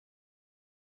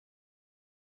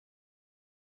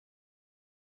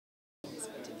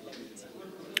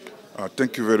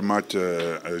Thank you very much,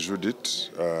 Judith.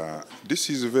 This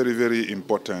is a very, very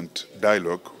important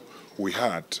dialogue we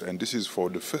had, and this is for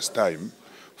the first time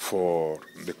for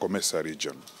the COMESA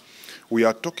region. We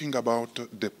are talking about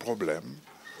the problem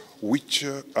which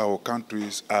our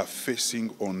countries are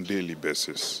facing on a daily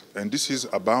basis. And this is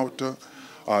about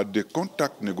the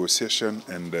contract negotiation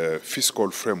and the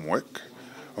fiscal framework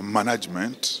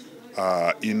management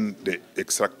in the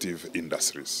extractive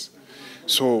industries.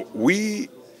 So we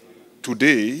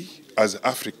today, as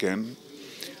African,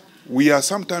 we are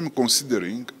sometimes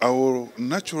considering our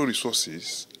natural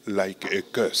resources like a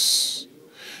curse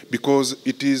because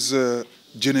it is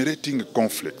generating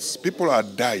conflicts. People are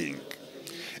dying.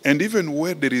 And even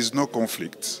where there is no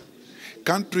conflict,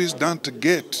 countries don't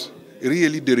get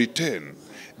really the return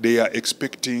they are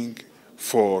expecting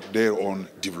for their own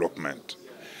development.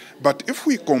 But if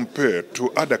we compare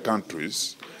to other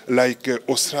countries like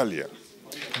Australia,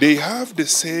 they have the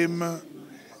same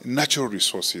natural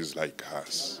resources like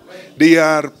us. They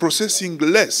are processing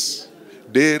less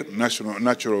their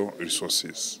natural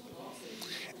resources.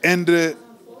 And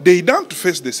they don't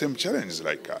face the same challenge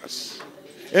like us.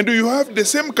 And you have the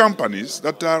same companies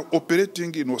that are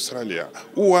operating in Australia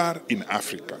who are in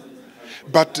Africa.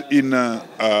 But in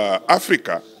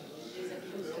Africa,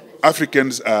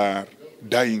 Africans are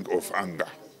dying of hunger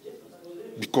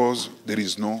because there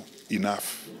is no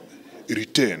enough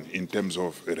return in terms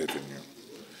of revenue.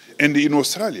 And in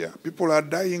Australia, people are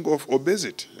dying of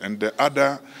obesity and the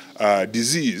other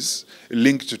disease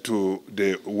linked to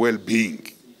the well-being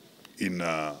in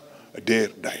their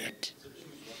diet.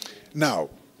 Now,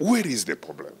 where is the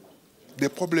problem? The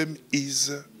problem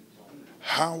is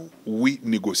how we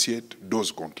negotiate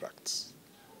those contracts,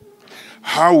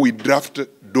 how we draft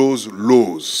those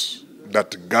laws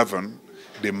that govern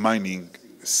the mining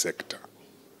sector.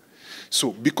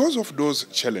 So because of those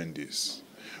challenges,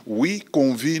 we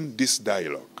convene this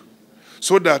dialogue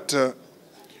so that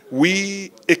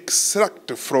we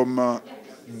extract from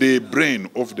the brain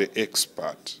of the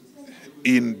expert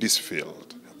in this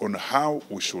field on how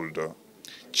we should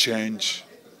change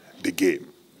the game,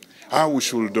 how we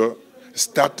should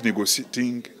start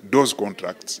negotiating those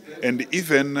contracts and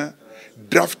even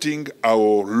drafting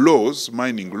our laws,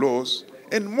 mining laws,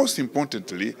 and most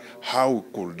importantly, how we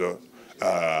could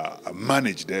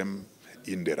manage them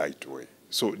in the right way.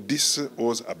 So this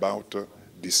was about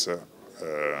this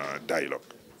dialogue.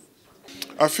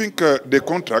 I think the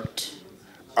contract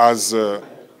has a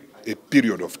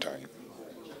period of time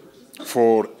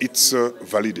for its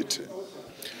validity.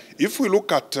 If we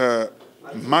look at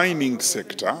mining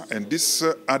sector, and these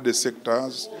are the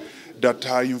sectors that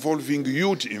are involving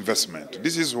huge investment.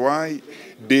 This is why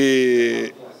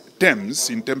the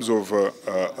terms, in terms of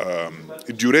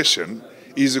duration,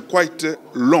 is quite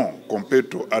long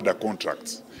compared to other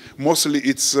contracts. Mostly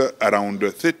it's around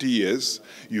 30 years,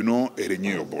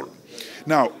 renewable.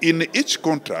 Now, in each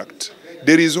contract,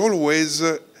 there is always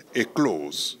a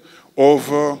clause of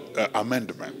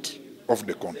amendment of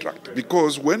the contract.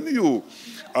 Because when you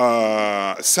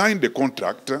sign the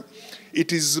contract,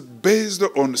 it is based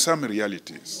on some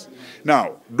realities.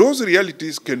 Now, those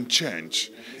realities can change.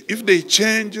 If they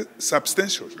change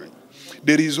substantially,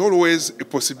 there is always a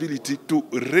possibility to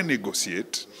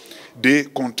renegotiate the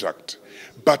contract.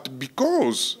 But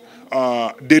because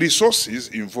the resources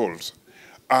involved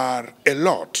are a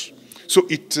lot, so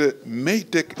it may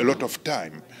take a lot of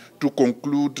time to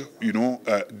conclude,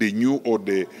 the new or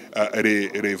the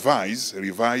revised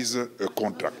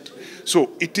contract.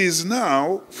 So it is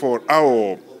now for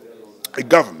our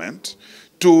government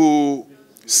to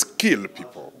skill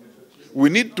people. We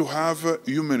need to have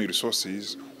human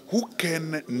resources who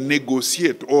can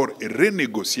negotiate or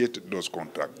renegotiate those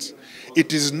contracts.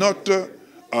 It is not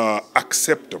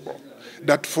acceptable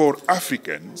that for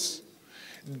Africans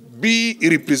be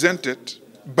represented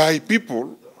by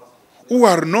people who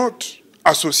are not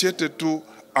associated to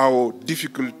our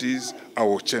difficulties,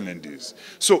 our challenges.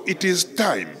 So it is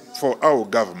time for our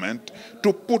government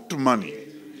to put money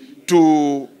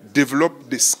to develop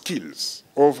the skills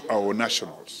of our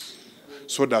nationals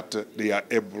so that they are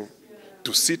able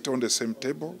to sit on the same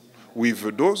table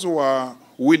with those who are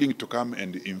willing to come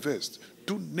and invest,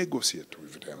 to negotiate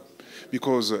with them.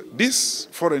 Because these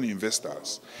foreign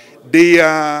investors, they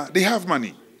have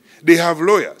money, they have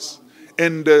lawyers,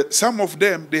 and some of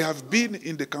them, they have been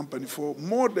in the company for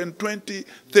more than 20,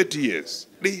 30 years.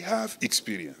 They have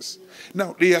experience.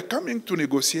 Now, they are coming to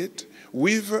negotiate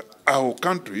with our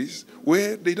countries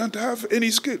where they don't have any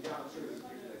skill.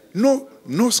 No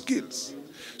skills.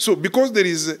 So because there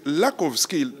is a lack of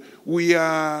skill, we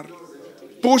are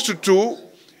pushed to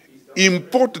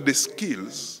import the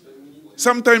skills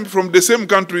sometimes from the same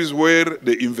countries where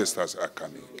the investors are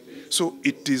coming. So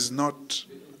it is not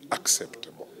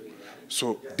acceptable.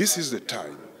 So this is the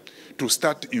time to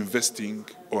start investing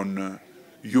on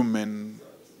human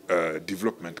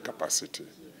development capacity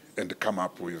and come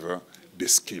up with the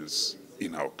skills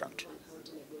in our country.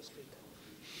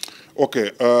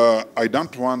 Okay, I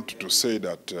don't want to say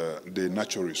that the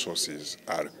natural resources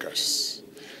are a curse.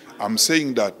 I'm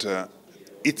saying that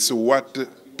it's what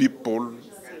people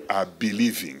are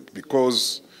believing,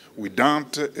 because we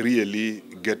don't really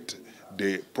get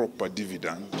the proper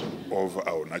dividend of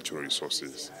our natural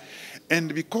resources.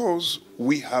 And because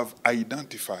we have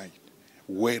identified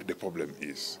where the problem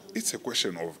is, it's a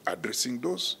question of addressing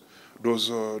those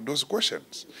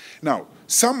questions. Now,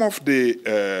 some of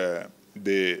the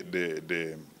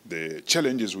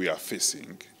challenges we are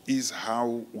facing is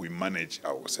how we manage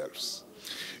ourselves.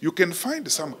 You can find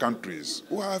some countries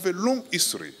who have a long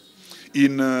history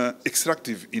in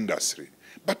extractive industry,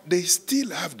 but they still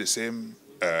have the same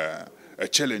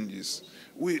challenges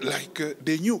like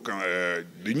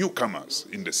the newcomers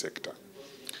in the sector.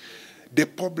 The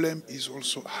problem is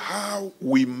also how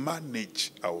we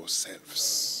manage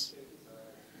ourselves.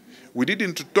 We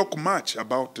didn't talk much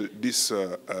about this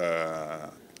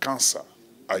cancer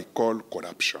I call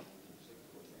corruption.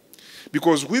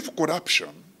 Because with corruption,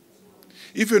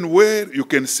 even where you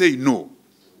can say no,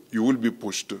 you will be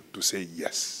pushed to say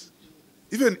yes.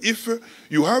 Even if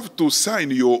you have to sign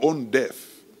your own death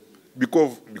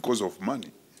because of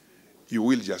money, you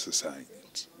will just sign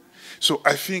it. So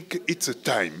I think it's a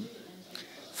time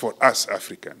for us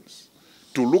Africans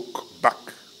to look back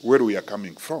where we are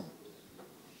coming from,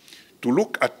 to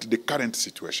look at the current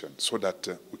situation so that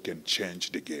we can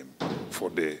change the game for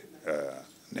the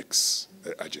next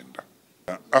agenda.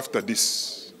 After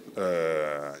this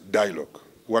dialogue,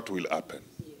 what will happen?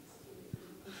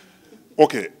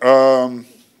 Okay,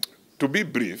 to be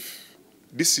brief,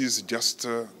 this is just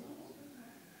a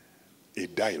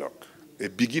dialogue, a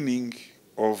beginning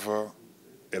of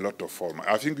a lot of form.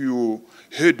 I think you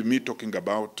heard me talking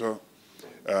about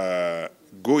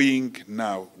going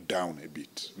now down a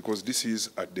bit, because this is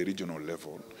at the regional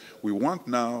level. We want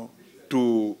now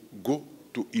to go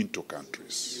to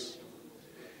inter-countries,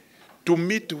 to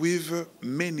meet with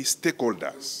many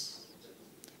stakeholders,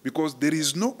 because there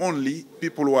is not only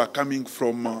people who are coming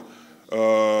from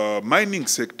mining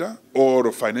sector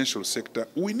or financial sector.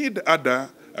 We need other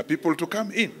people to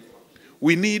come in.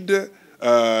 We need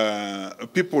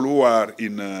people who are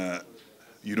in,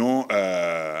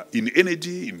 in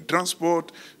energy, in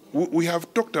transport. We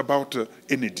have talked about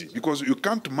energy, because you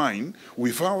can't mine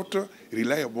without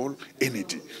reliable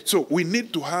energy. So we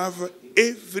need to have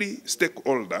every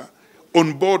stakeholder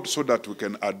on board so that we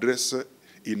can address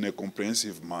in a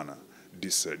comprehensive manner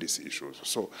these issues.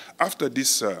 So after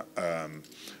this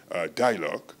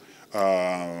dialogue,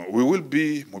 we will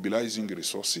be mobilizing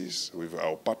resources with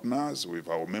our partners, with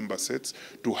our member states,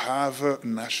 to have a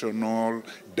national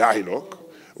dialogue,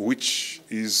 which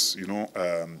is,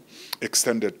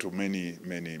 extended to many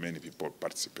people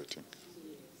participating.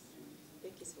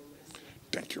 Thank you so much.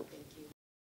 Thank you.